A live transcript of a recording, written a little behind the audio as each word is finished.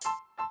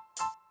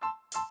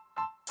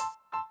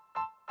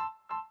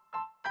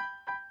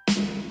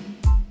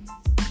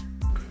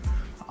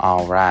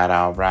All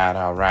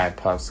right,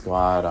 Puff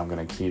Squad. I'm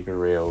going to keep it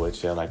real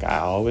with you like I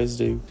always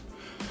do.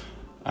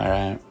 All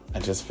right, I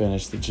just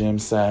finished the gym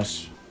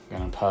sesh.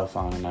 Going to puff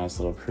on a nice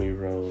little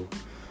pre-roll.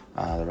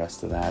 The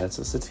rest of that, it's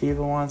a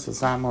sativa one, so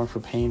it's not more for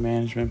pain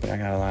management, but I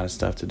got a lot of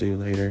stuff to do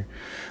later.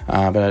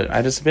 But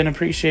I just been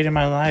appreciating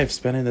my life,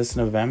 spending this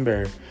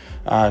November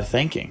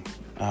thinking.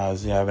 I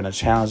was having a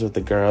challenge with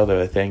the girl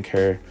to thank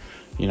her,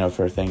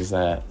 for things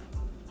that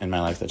in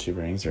my life that she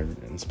brings or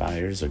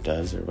inspires or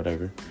does or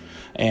whatever.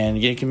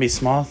 And it can be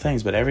small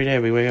things, but every day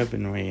we wake up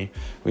and we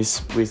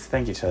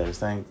thank each other.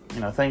 Thank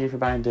you for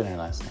buying dinner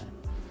last night.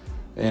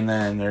 And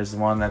then there's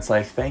one that's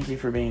like, thank you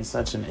for being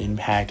such an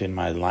impact in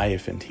my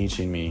life and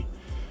teaching me,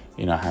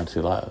 how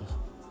to love.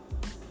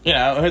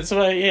 It's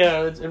like,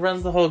 it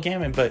runs the whole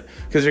gamut, but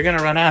because you're going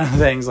to run out of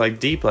things like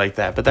deep like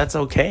that, but that's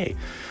okay.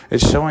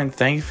 It's showing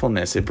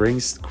thankfulness. It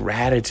brings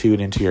gratitude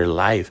into your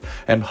life.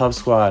 And Puff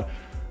Squad,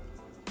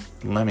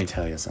 let me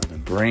tell you something.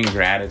 Bring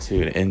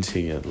gratitude into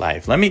your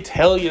life. Let me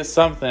tell you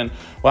something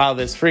while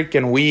this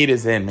freaking weed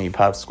is in me,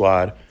 Puff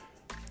Squad.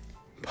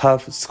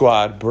 Puff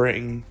Squad,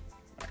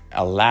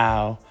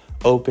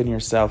 open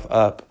yourself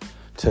up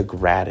to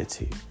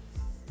gratitude.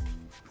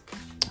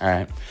 All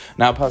right.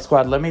 Now, Puff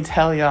Squad, let me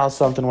tell y'all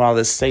something while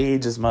this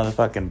sage is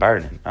motherfucking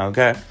burning,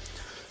 okay?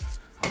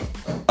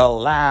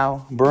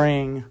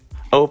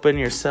 Open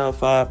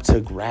yourself up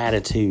to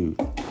gratitude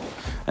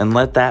and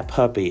let that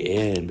puppy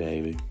in,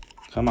 baby.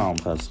 Come on,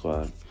 Puff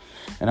Squad.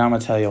 And I'm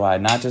going to tell you why.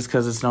 Not just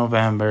because it's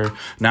November.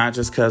 Not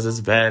just because it's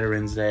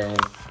Veterans Day.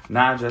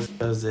 Not just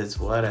because it's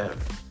whatever.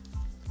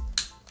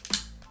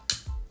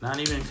 Not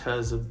even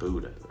because of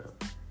Buddha, bro.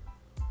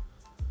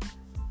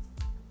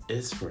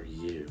 It's for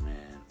you, man.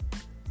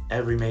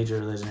 Every major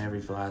religion,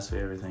 every philosophy,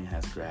 everything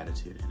has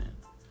gratitude in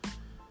it.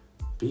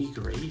 Be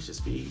gracious.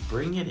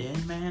 Bring it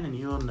in, man, and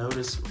you'll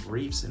notice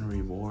reaps and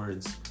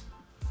rewards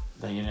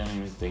that you don't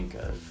even think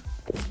of.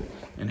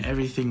 And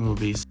everything will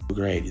be so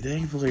great.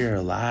 Thankfully you're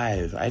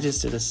alive. I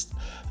just did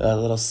a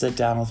little sit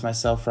down with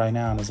myself right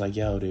now and I was like,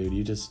 yo, dude,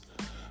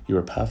 you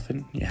were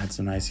puffing. You had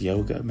some nice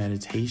yoga,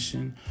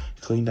 meditation,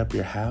 cleaned up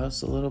your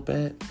house a little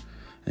bit,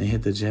 and you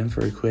hit the gym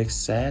for a quick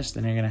sesh.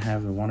 Then you're gonna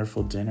have a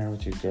wonderful dinner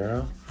with your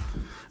girl,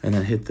 and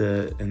then hit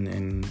the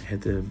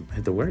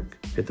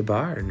work, hit the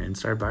bar, and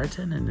start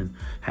bartending and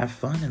have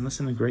fun and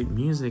listen to great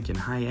music and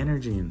high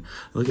energy and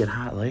look at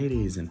hot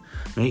ladies and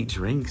make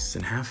drinks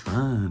and have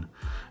fun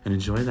and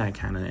enjoy that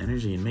kind of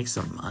energy and make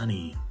some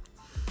money.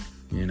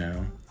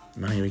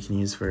 Money we can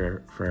use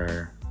for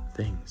our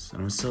things.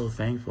 And I'm so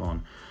thankful.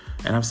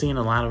 And I'm seeing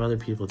a lot of other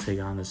people take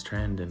on this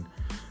trend. And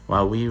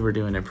while we were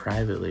doing it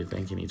privately,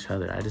 thanking each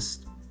other,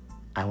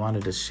 I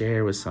wanted to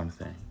share with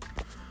something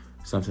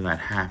that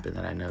happened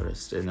that I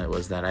noticed. And it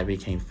was that I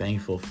became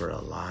thankful for a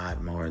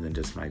lot more than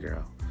just my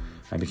girl.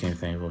 I became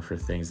thankful for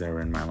things that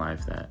were in my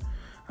life that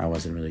I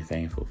wasn't really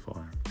thankful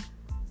for.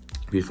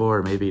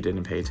 Before, maybe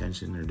didn't pay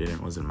attention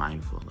or wasn't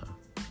mindful of.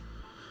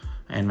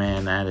 And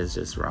man, that is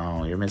just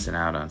wrong. You're missing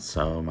out on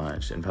so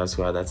much. And Puff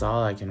Squad, that's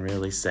all I can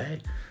really say.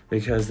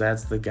 Because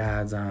that's the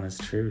God's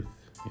honest truth.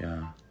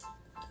 Yeah.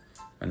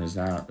 And there's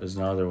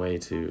no other way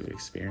to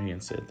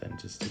experience it than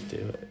just to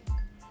do it.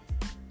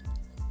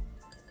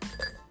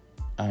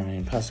 I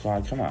mean, Puff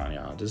Squad, come on,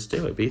 y'all. Just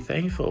do it. Be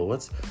thankful.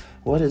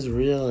 What is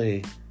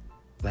really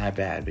that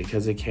bad?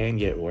 Because it can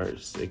get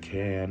worse. It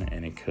can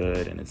and it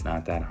could, and it's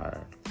not that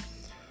hard.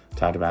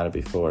 Talked about it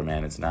before,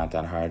 man. It's not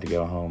that hard to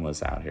go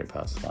homeless out here,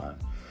 Puff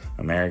Squad.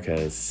 America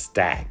is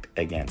stacked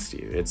against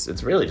you.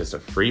 It's really just a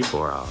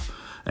free-for-all.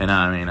 And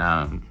I mean,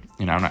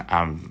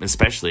 I'm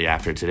especially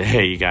after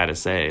today, you got to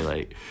say,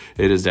 like,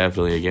 it is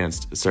definitely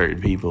against certain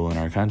people in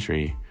our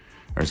country,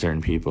 or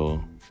certain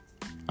people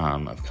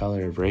of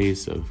color, of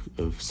race,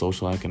 of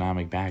social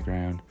economic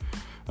background,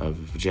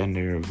 of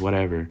gender, of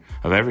whatever,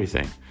 of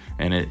everything.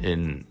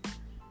 And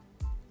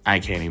I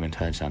can't even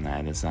touch on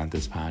that. It's not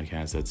this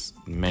podcast. It's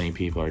many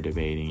people are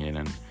debating it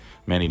on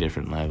many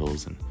different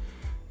levels, and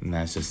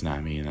that's just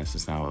not me, and that's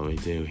just not what we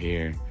do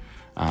here.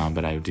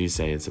 But I do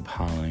say it's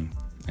appalling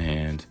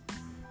and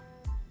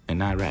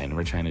not right, and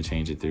we're trying to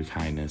change it through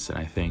kindness. And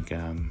I think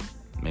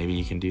maybe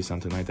you can do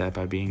something like that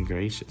by being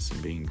gracious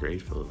and being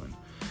grateful,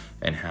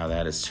 and how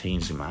that has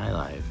changed my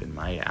life and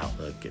my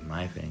outlook and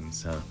my things.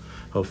 So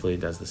hopefully it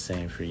does the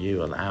same for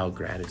you. Allow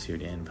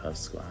gratitude in, Puff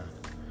Squad.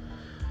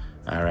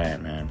 All right,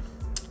 man.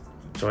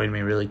 Join me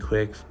really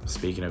quick,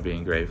 speaking of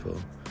being grateful,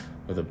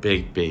 with a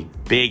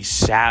big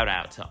shout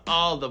out to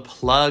all the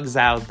plugs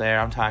out there.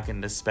 I'm talking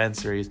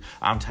dispensaries.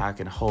 I'm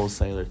talking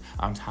wholesalers.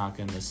 I'm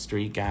talking the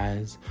street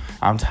guys.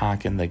 I'm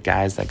talking the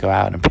guys that go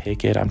out and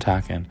picket. I'm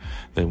talking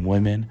the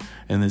women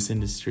in this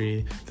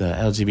industry, the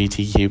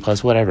LGBTQ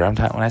plus whatever.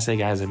 When I say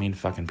guys, I mean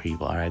fucking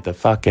people. All right, the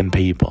fucking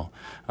people.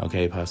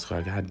 Okay, Puff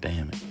Squad. God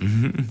damn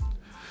it.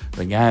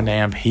 The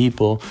goddamn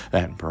people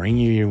that bring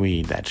you your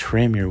weed, that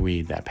trim your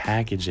weed, that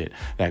package it,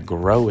 that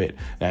grow it,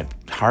 that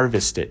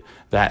harvest it,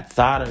 that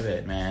thought of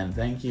it, man.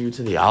 Thank you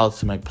to the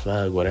ultimate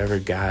plug, whatever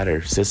God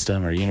or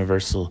system or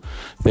universal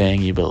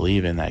thing you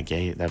believe in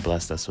that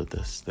blessed us with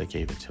this, that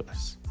gave it to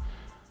us.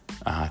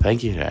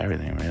 Thank you to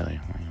everything, really.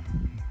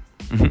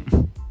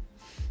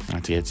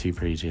 Not to get too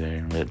preachy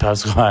there, but Puff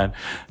Squad,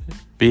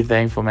 be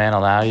thankful, man.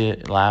 Allow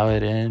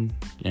it in.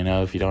 You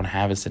know, if you don't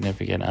have a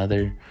significant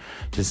other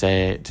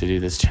to do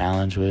this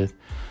challenge with,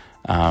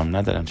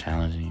 not that I'm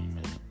challenging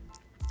you, but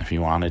if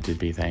you wanted to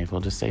be thankful,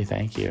 just say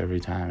thank you every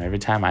time. Every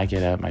time I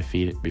get up,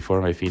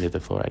 before my feet hit the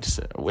floor, I just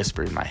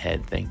whisper in my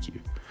head, thank you.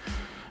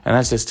 And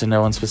that's just to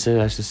no one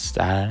specific. That's just,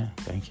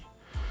 thank you.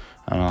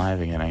 I'm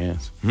alive again, I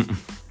guess.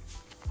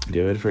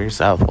 Do it for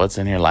yourself. What's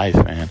in your life,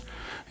 man?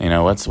 You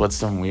know, what's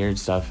some weird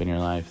stuff in your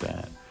life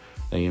that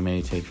you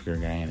may take for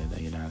granted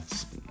that you're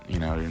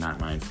not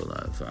mindful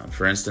of.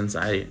 For instance,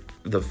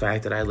 the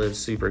fact that I live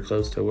super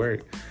close to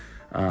work,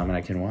 and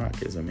I can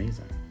walk is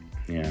amazing.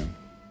 You know,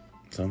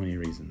 so many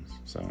reasons.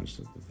 So I'm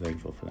just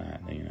thankful for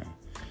that. You know,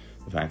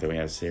 the fact that we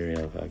have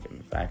cereal, the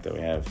fact that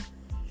we have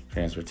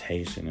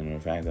transportation, and the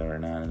fact that we're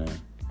not in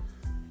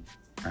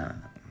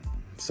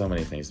so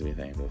many things to be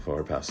thankful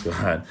for, Puff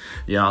Squad.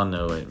 Y'all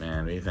know it,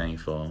 man. Be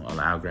thankful.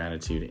 Allow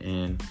gratitude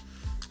in.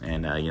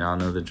 And y'all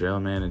know the drill,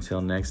 man.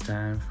 Until next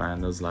time,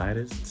 find those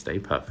lighters. Stay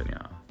puffing,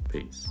 y'all.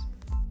 Peace.